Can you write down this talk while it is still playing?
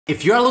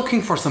If you're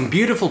looking for some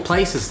beautiful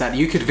places that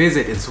you could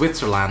visit in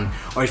Switzerland,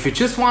 or if you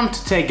just want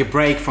to take a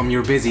break from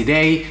your busy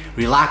day,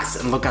 relax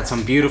and look at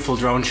some beautiful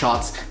drone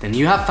shots, then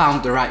you have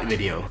found the right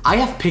video. I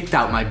have picked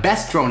out my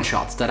best drone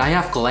shots that I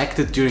have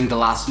collected during the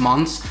last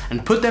months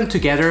and put them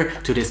together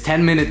to this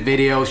 10-minute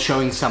video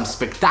showing some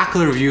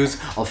spectacular views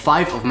of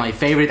 5 of my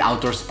favorite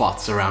outdoor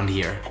spots around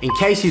here. In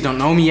case you don't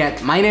know me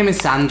yet, my name is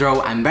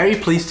Sandro, I'm very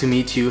pleased to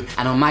meet you,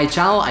 and on my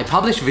channel I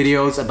publish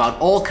videos about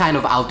all kind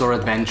of outdoor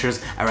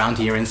adventures around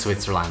here in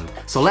Switzerland.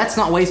 So let's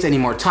not waste any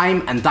more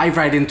time and dive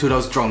right into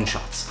those drone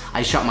shots.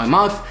 I shut my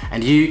mouth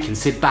and you can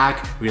sit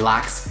back,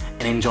 relax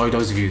and enjoy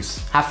those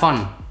views. Have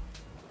fun!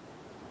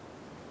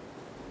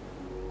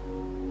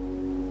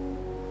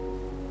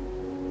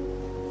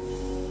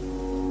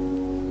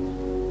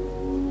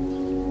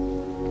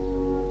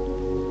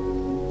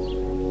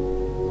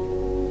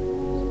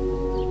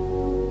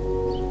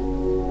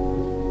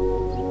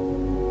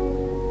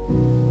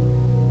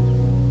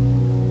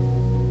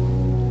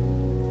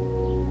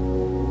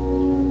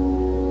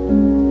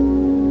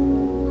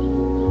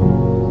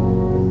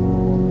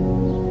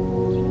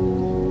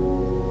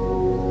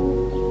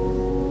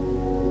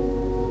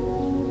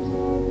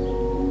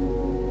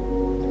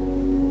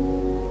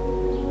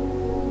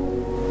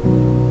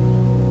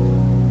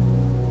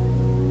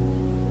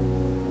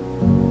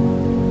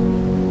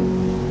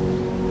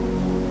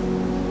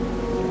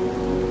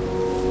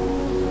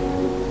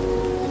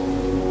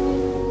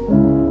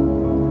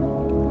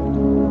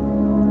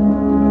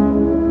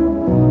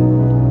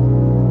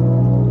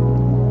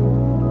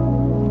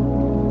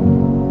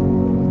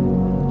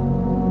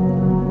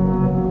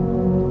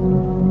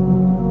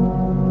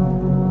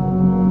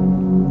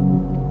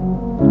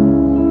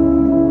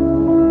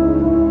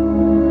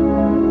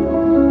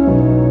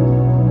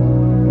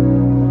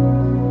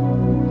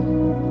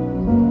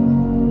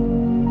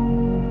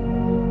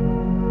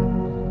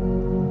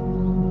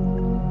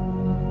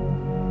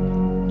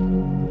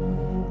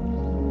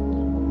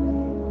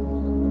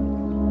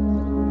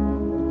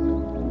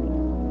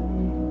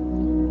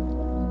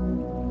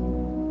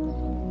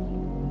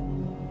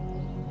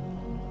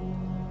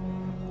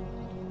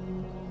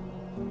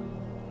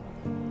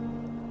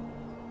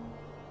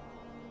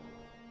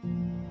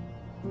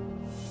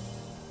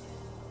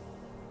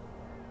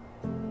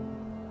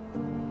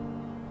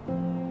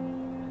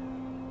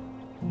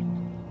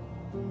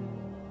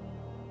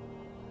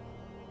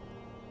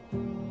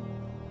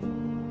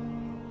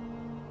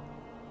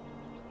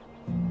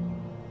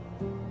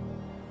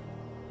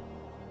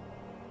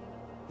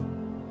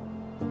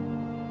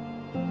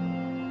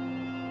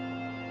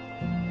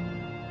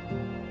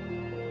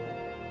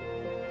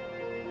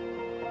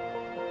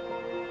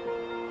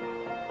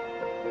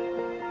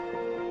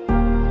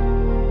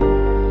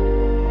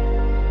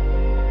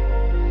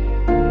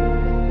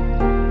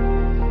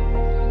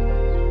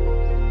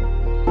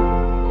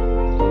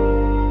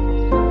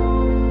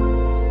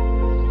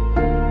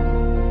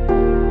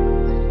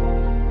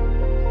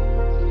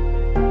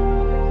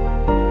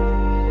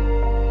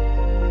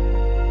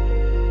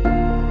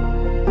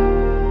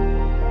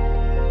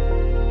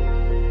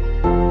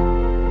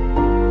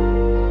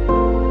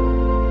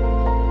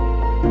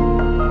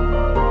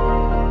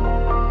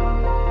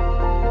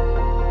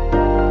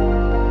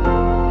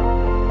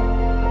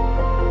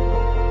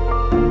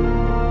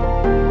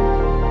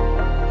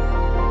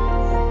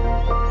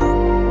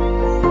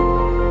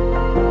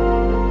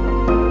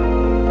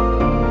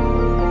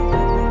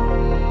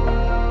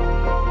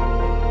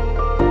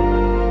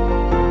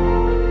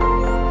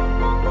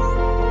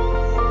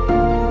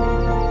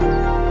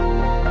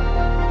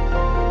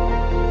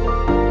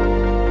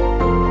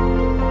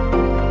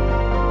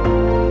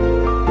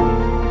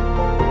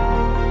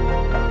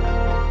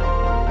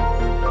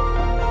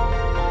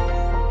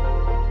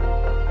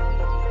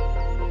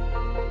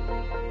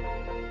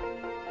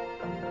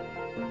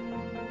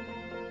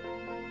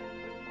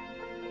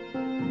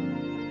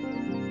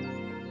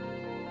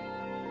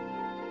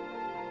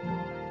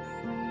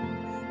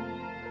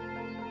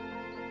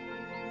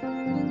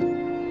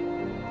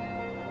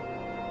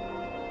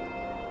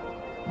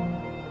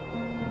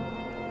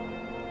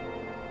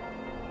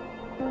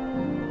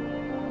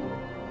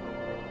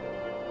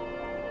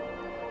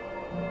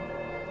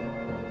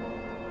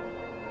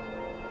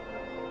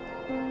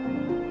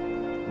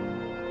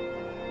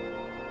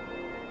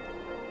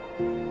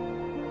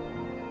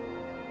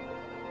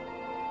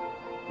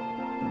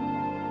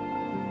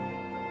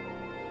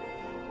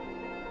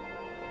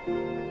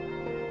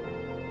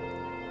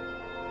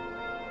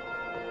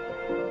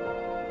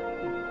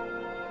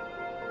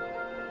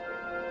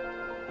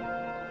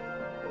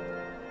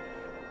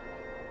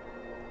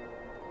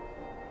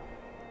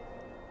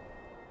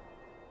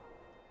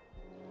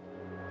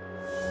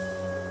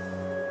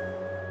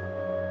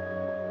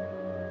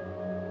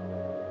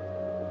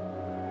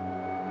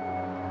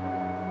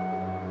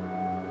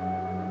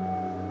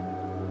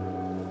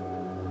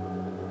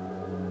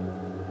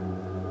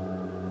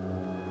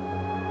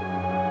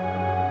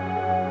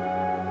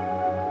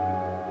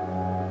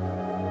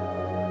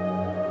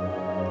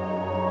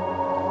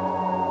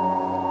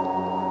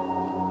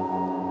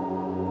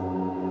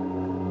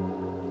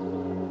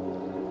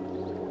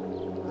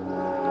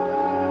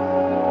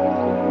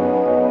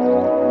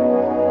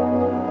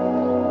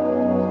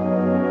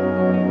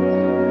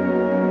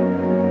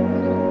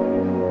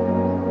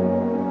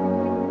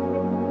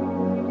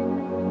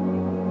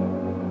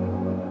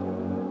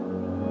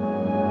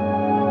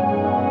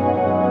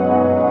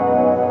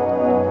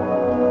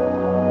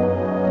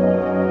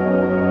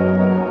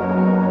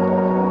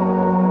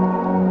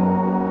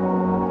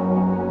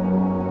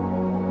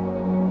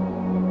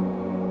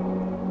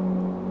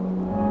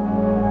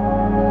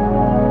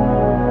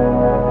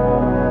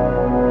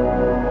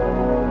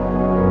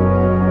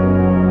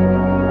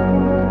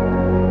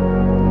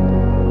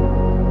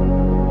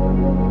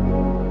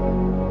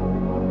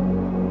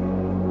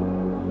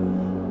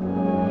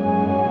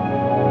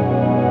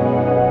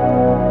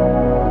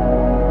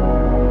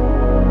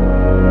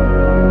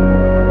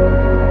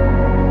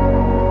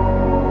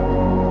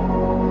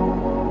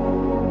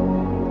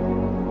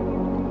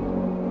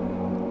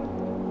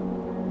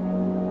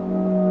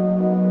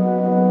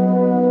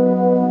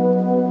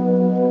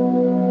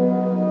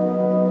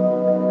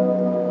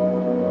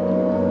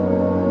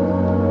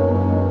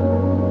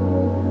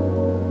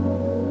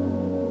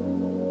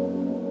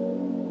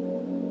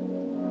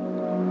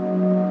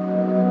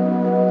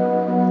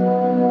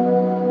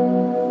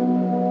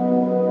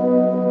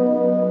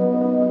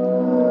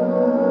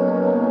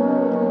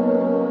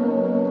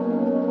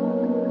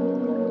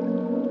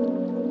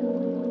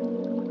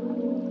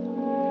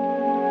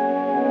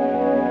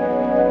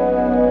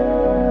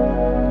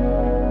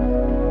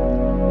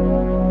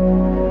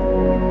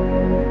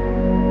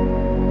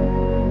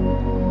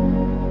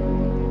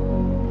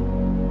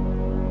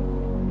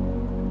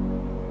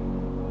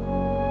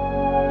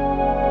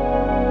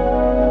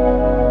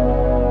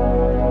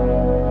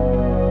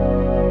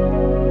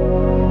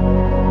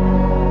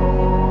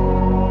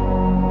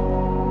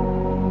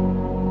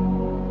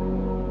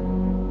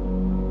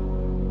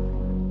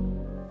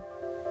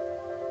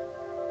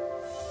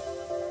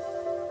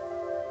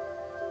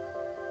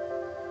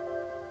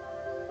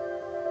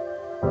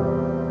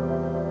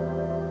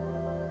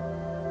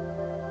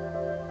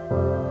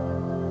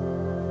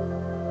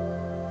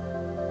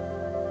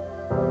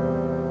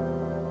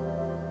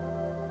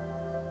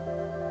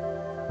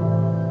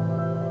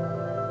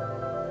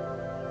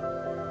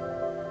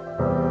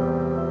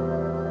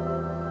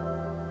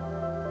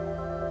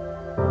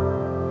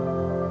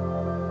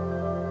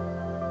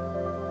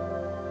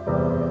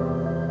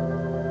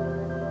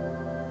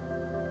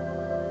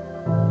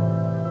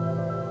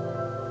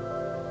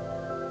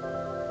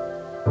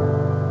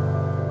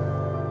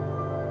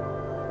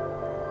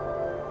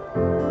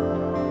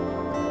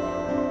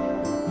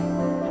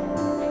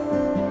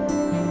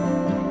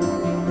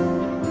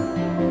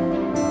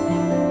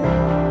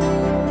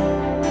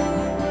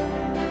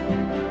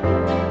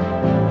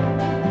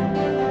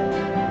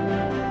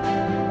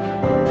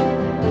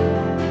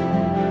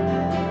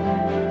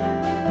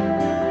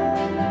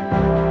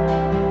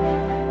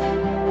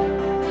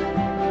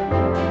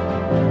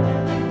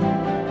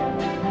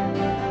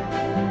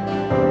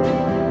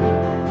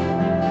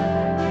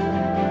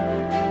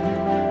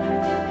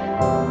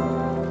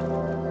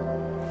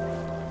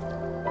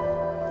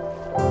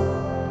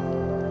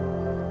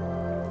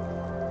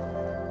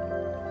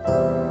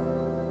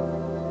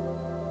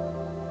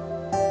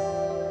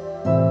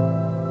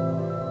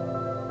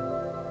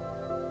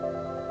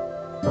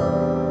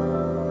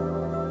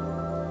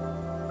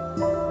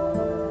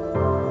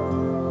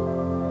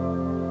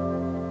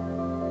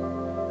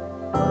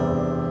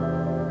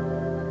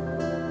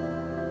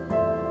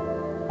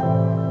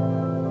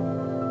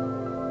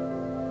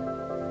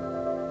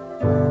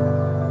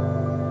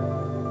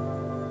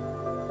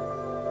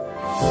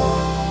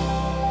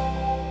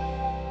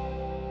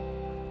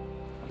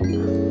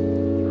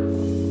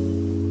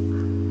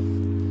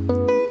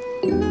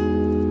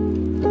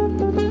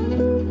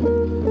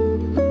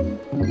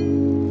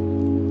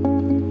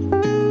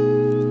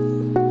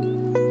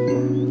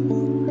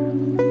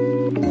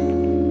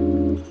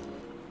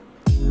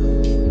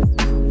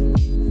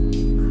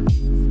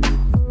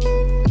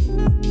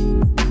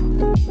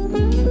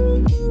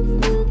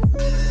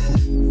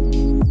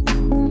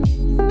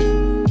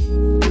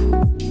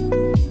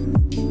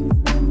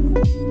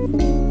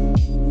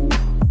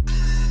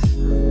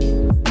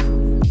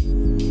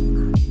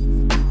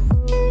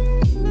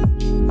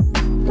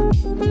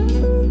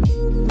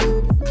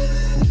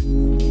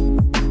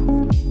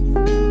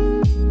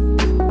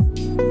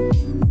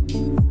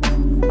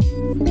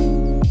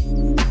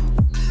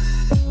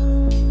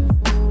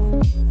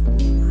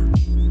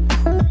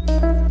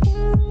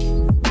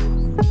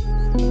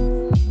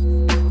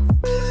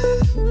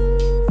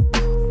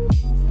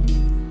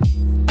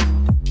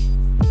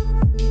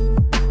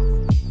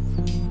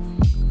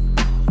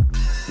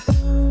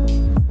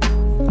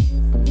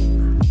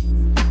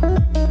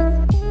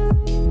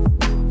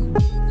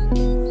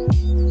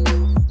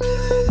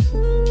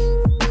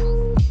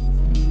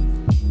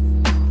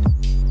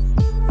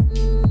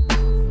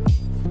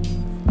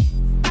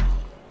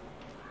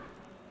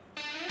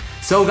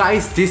 So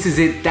guys, this is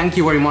it. Thank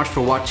you very much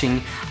for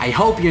watching. I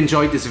hope you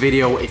enjoyed this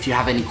video. If you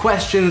have any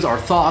questions or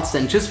thoughts,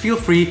 then just feel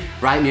free,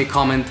 write me a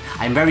comment.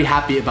 I'm very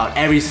happy about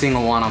every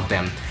single one of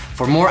them.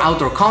 For more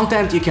outdoor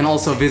content, you can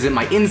also visit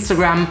my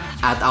Instagram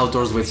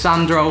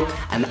 @outdoorswithsandro,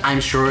 and I'm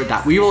sure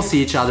that we will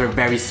see each other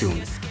very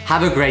soon.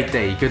 Have a great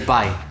day.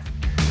 Goodbye.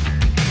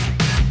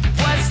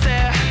 What's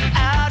there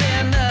out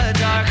in the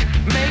dark?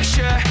 Make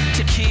sure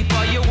to keep